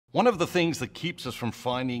One of the things that keeps us from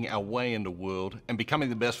finding our way in the world and becoming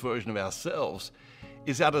the best version of ourselves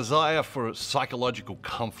is our desire for psychological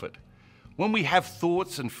comfort. When we have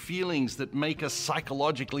thoughts and feelings that make us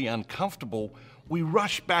psychologically uncomfortable, we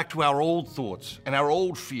rush back to our old thoughts and our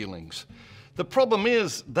old feelings. The problem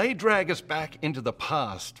is, they drag us back into the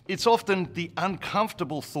past. It's often the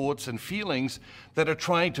uncomfortable thoughts and feelings that are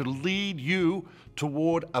trying to lead you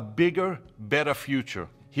toward a bigger, better future.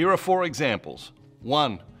 Here are 4 examples.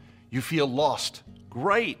 1, you feel lost.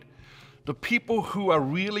 Great. The people who are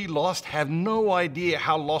really lost have no idea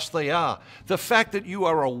how lost they are. The fact that you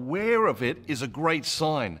are aware of it is a great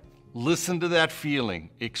sign. Listen to that feeling.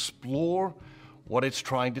 Explore what it's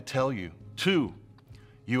trying to tell you. 2,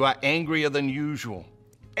 you are angrier than usual.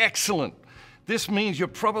 Excellent. This means you're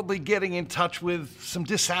probably getting in touch with some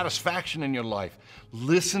dissatisfaction in your life.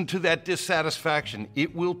 Listen to that dissatisfaction.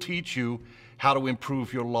 It will teach you how to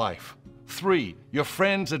improve your life. 3, your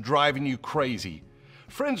friends are driving you crazy.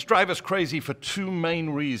 Friends drive us crazy for 2 main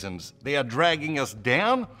reasons. They are dragging us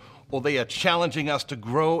down, or they are challenging us to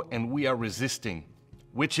grow and we are resisting.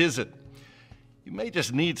 Which is it? You may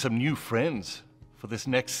just need some new friends for this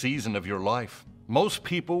next season of your life. Most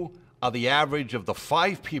people are the average of the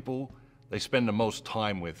 5 people they spend the most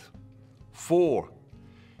time with. 4,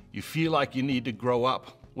 you feel like you need to grow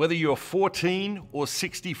up. Whether you're 14 or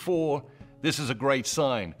 64, this is a great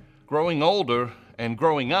sign. Growing older and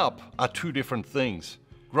growing up are 2 different things.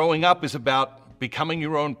 Growing up is about becoming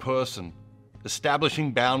your own person,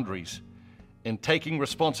 establishing boundaries, and taking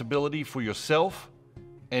responsibility for yourself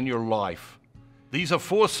and your life. These are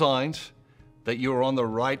 4 signs that you're on the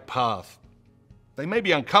right path. They may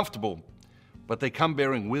be uncomfortable, but they come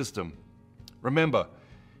bearing wisdom. Remember,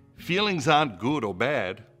 feelings aren't good or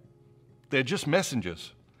bad. They're just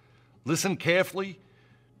messengers. Listen carefully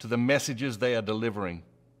to the messages they are delivering,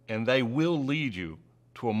 and they will lead you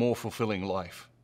to a more fulfilling life.